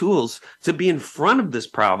have the tools to be in front of this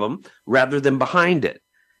problem rather than behind it.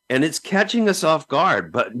 And it's catching us off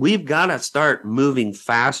guard, but we've got to start moving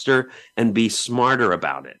faster and be smarter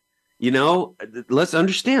about it. Let's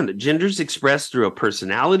understand that gender is expressed through a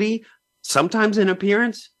personality, sometimes an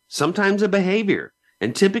appearance, sometimes a behavior,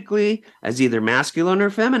 and typically as either masculine or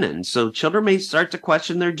feminine. So children may start to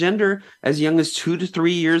question their gender as young as 2 to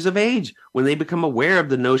 3 years of age when they become aware of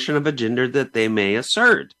the notion of a gender that they may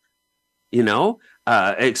assert.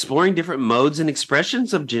 Exploring different modes and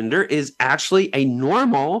expressions of gender is actually a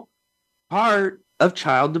normal part of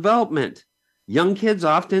child development. Young kids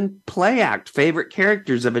often play act favorite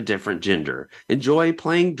characters of a different gender, enjoy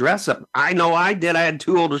playing dress up. I know I did. I had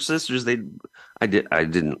 2 older sisters. I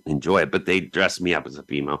didn't enjoy it, but they dressed me up as a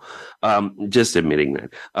female. Just admitting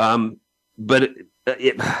that.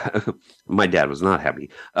 My dad was not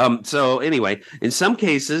happy. So anyway, in some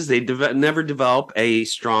cases, they never develop a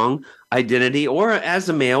strong identity or as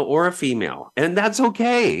a male or a female. And that's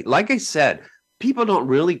okay. Like I said, people don't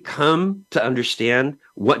really come to understand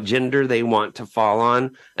what gender they want to fall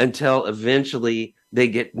on until eventually they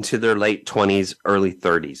get into their late 20s, early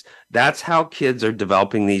 30s. That's how kids are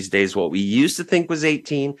developing these days. What we used to think was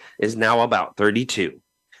 18 is now about 32.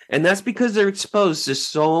 And that's because they're exposed to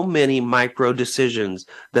so many micro decisions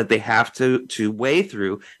that they have to weigh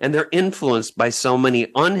through. And they're influenced by so many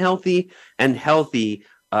unhealthy and healthy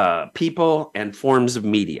people and forms of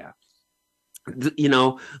media.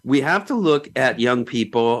 We have to look at young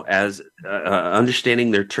people as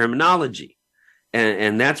understanding their terminology,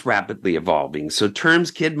 and that's rapidly evolving. So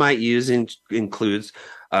terms kid might use includes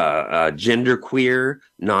gender queer,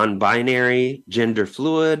 non-binary, gender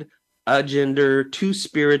fluid, agender,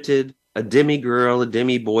 two-spirited, a demi-girl, a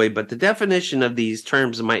demi-boy, but the definition of these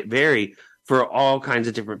terms might vary for all kinds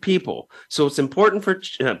of different people. So it's important for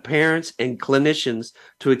parents and clinicians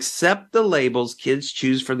to accept the labels kids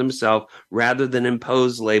choose for themselves rather than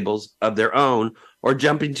impose labels of their own or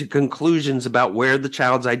jumping to conclusions about where the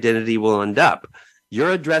child's identity will end up.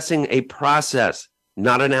 You're addressing a process,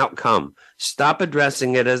 not an outcome. Stop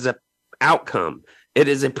addressing it as an outcome. It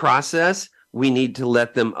is a process. We need to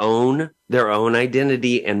let them own their own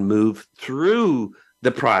identity and move through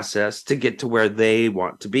the process to get to where they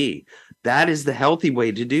want to be. That is the healthy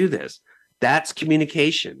way to do this. That's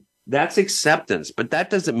communication. That's acceptance. But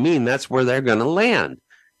that doesn't mean that's where they're going to land.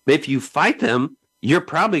 If you fight them, you're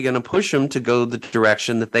probably going to push them to go the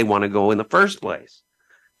direction that they want to go in the first place.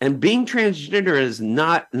 And being transgender is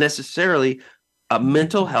not necessarily a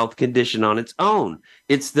mental health condition on its own.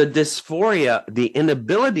 It's the dysphoria, the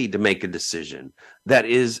inability to make a decision that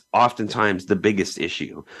is oftentimes the biggest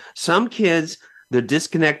issue. Some kids, the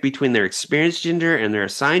disconnect between their experienced gender and their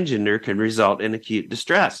assigned gender can result in acute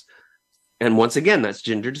distress. And once again, that's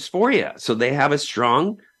gender dysphoria. So they have a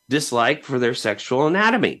strong dislike for their sexual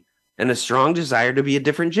anatomy and a strong desire to be a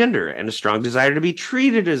different gender and a strong desire to be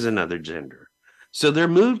treated as another gender. So their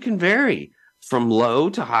mood can vary from low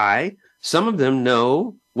to high. Some of them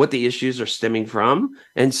know what the issues are stemming from,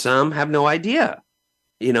 and some have no idea.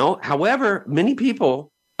 However, many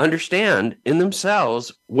people understand in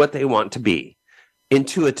themselves what they want to be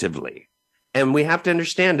intuitively. And we have to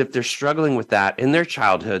understand if they're struggling with that in their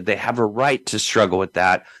childhood, they have a right to struggle with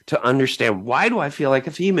that, to understand, why do I feel like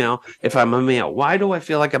a female if I'm a male? Why do I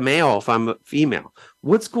feel like a male if I'm a female?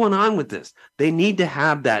 What's going on with this? They need to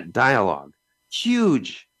have that dialogue.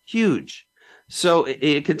 Huge. So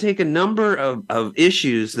it can take a number of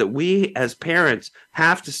issues that we as parents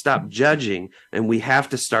have to stop judging, and we have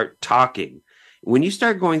to start talking. When you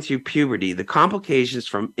start going through puberty, the complications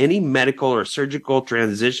from any medical or surgical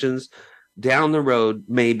transitions down the road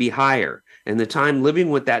may be higher, and the time living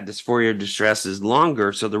with that dysphoria or distress is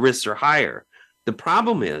longer, so the risks are higher. The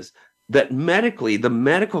problem is that medically, the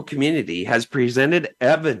medical community has presented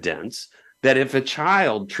evidence that if a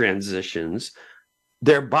child transitions,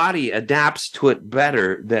 their body adapts to it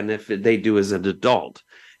better than if they do as an adult.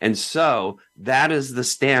 And so that is the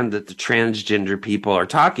stand that the transgender people are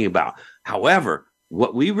talking about. However,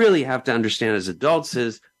 what we really have to understand as adults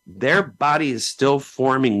is their body is still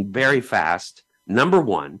forming very fast, number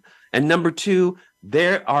one. And number two,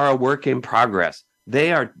 they are a work in progress.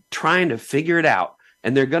 They are trying to figure it out,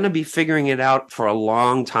 and they're going to be figuring it out for a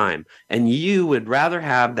long time. And you would rather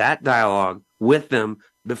have that dialogue with them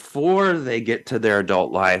before they get to their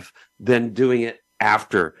adult life than doing it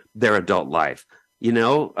after their adult life.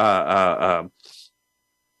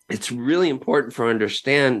 It's really important for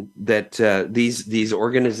understand that these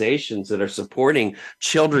organizations that are supporting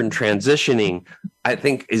children transitioning, I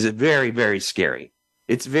think, is very, very scary.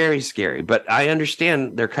 It's very scary, but I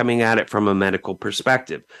understand they're coming at it from a medical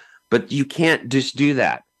perspective. But you can't just do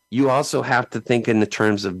that. You also have to think in the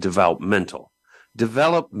terms of developmental.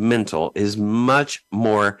 Developmental is much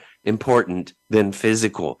more important than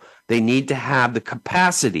physical. They need to have the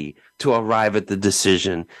capacity to arrive at the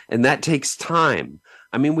decision, and that takes time.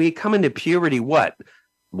 I mean, we come into puberty, what?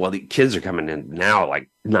 Well, the kids are coming in now like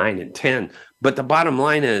 9 and 10, but the bottom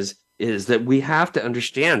line is that we have to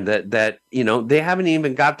understand that they haven't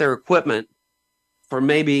even got their equipment for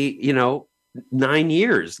maybe 9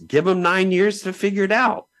 years. Give them 9 years to figure it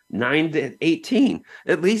out. 9 to 18,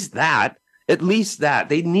 at least that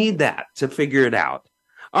they need that to figure it out.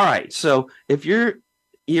 All right, so if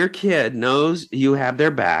your kid knows you have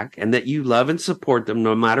their back and that you love and support them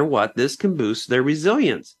no matter what, this can boost their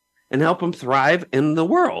resilience and help them thrive in the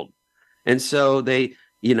world. And so they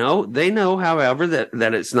know, however,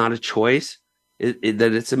 that it's not a choice,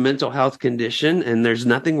 that it's a mental health condition, and there's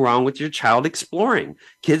nothing wrong with your child exploring.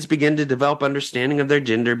 Kids begin to develop understanding of their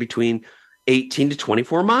gender between 18 to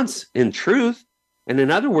 24 months, in truth. And in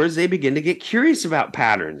other words, they begin to get curious about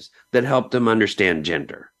patterns that help them understand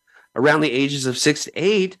gender. Around the ages of 6 to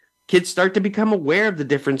 8, kids start to become aware of the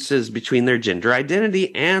differences between their gender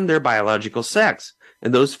identity and their biological sex.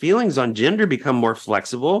 And those feelings on gender become more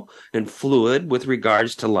flexible and fluid with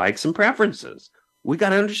regards to likes and preferences. We got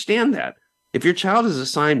to understand that. If your child is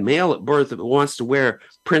assigned male at birth but wants to wear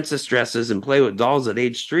princess dresses and play with dolls at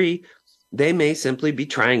age 3, they may simply be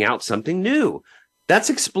trying out something new. That's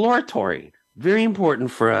exploratory. Very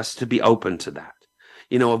important for us to be open to that.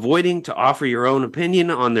 Avoiding to offer your own opinion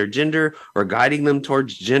on their gender or guiding them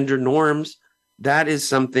towards gender norms, that is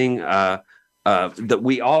something that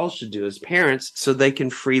we all should do as parents so they can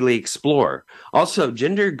freely explore. Also,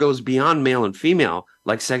 gender goes beyond male and female.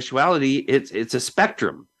 Like sexuality, it's a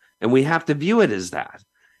spectrum, and we have to view it as that.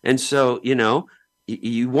 And so,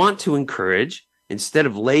 you want to encourage, instead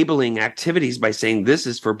of labeling activities by saying this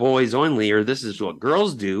is for boys only or this is what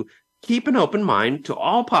girls do, keep an open mind to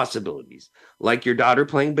all possibilities, like your daughter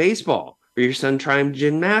playing baseball or your son trying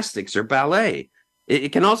gymnastics or ballet.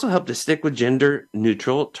 It can also help to stick with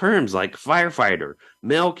gender-neutral terms like firefighter,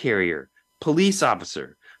 mail carrier, police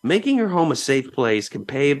officer. Making your home a safe place can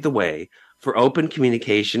pave the way for open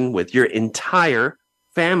communication with your entire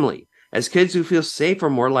family, as kids who feel safe are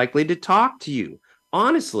more likely to talk to you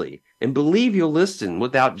honestly and believe you'll listen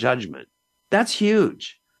without judgment. That's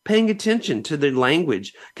huge. Paying attention to their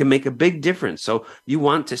language can make a big difference. So you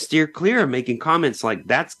want to steer clear of making comments like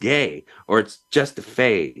that's gay or it's just a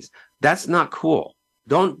phase. That's not cool.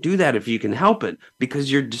 Don't do that if you can help it,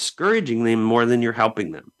 because you're discouraging them more than you're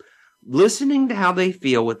helping them. Listening to how they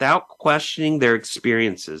feel without questioning their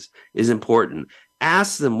experiences is important.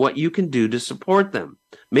 Ask them what you can do to support them.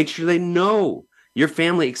 Make sure they know your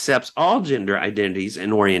family accepts all gender identities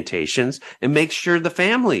and orientations, and make sure the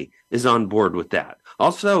family is on board with that.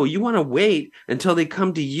 Also, you want to wait until they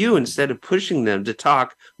come to you instead of pushing them to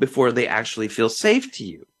talk before they actually feel safe to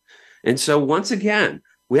you. And so once again,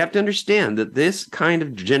 we have to understand that this kind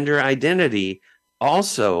of gender identity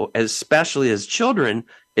also, especially as children,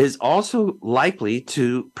 is also likely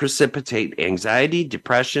to precipitate anxiety,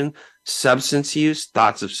 depression, substance use,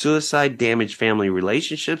 thoughts of suicide, damaged family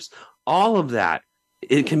relationships, all of that.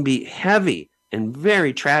 It can be heavy and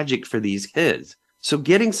very tragic for these kids. So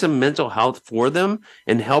getting some mental health for them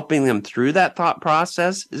and helping them through that thought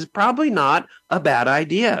process is probably not a bad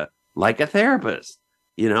idea, like a therapist,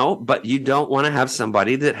 but you don't want to have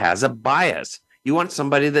somebody that has a bias. You want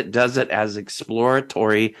somebody that does it as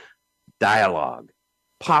exploratory dialogue,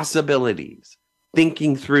 possibilities,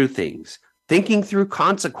 thinking through things. Thinking through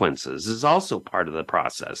consequences is also part of the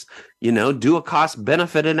process. Do a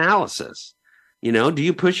cost-benefit analysis. Do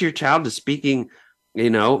you push your child to speaking,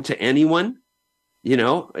 to anyone,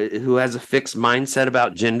 who has a fixed mindset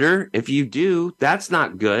about gender? If you do, that's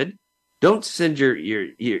not good. Don't send your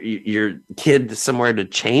kid somewhere to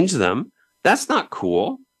change them. That's not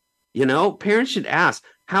cool. Parents should ask,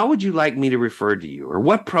 how would you like me to refer to you? Or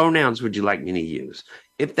what pronouns would you like me to use?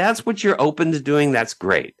 If that's what you're open to doing, that's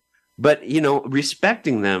great. But,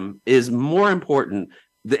 respecting them is more important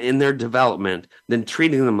in their development than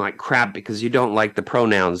treating them like crap because you don't like the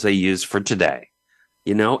pronouns they use for today.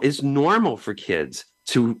 It's normal for kids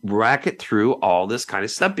to racket through all this kind of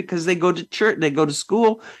stuff because they go to church, they go to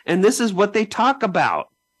school, and this is what they talk about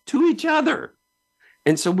to each other.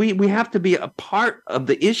 And so we have to be a part of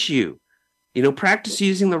the issue. Practice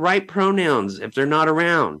using the right pronouns if they're not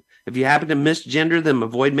around. If you happen to misgender them,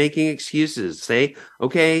 avoid making excuses. Say,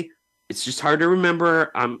 okay, it's just hard to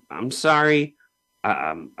remember. I'm sorry.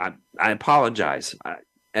 I apologize.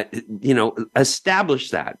 Establish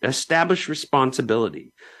that. Establish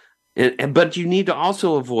responsibility. But you need to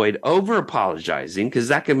also avoid over apologizing, because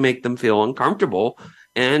that can make them feel uncomfortable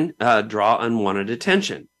and draw unwanted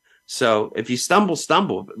attention. So if you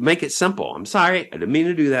stumble, make it simple. I'm sorry. I didn't mean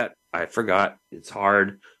to do that. I forgot. It's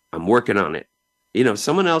hard. I'm working on it. If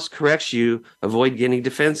someone else corrects you, avoid getting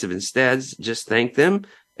defensive. Instead, just thank them,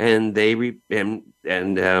 and they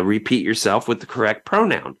repeat yourself with the correct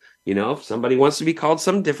pronoun. If somebody wants to be called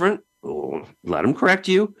something different, let them correct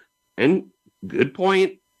you. And good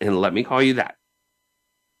point. And let me call you that.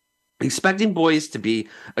 Expecting boys to be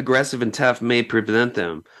aggressive and tough may prevent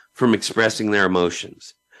them from expressing their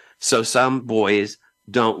emotions. So some boys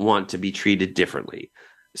don't want to be treated differently.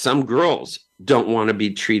 Some girls don't want to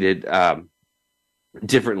be treated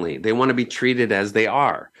differently. They want to be treated as they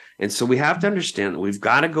are. And so we have to understand that we've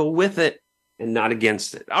got to go with it and not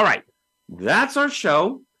against it. All right. That's our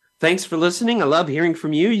show. Thanks for listening. I love hearing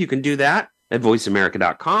from you. You can do that at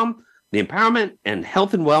voiceamerica.com. The empowerment and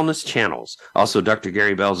health and wellness channels. Also, Dr.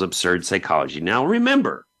 Gary Bell's Absurd Psychology. Now,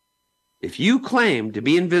 remember, if you claim to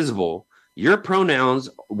be invisible, your pronouns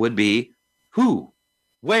would be who,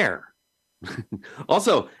 where.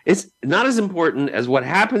 Also, it's not as important as what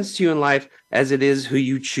happens to you in life as it is who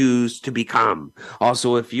you choose to become.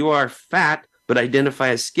 Also, if you are fat but identify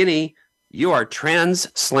as skinny, you are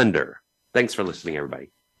trans-slender. Thanks for listening,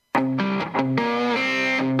 everybody.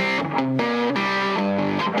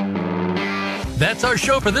 That's our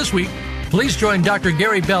show for this week. Please join Dr.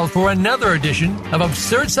 Gary Bell for another edition of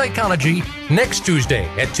Absurd Psychology next Tuesday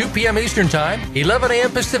at 2 p.m. Eastern Time, 11 a.m.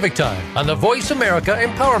 Pacific Time on the Voice America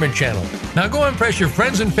Empowerment Channel. Now go impress your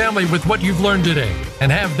friends and family with what you've learned today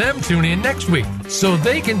and have them tune in next week so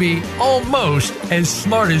they can be almost as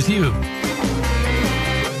smart as you.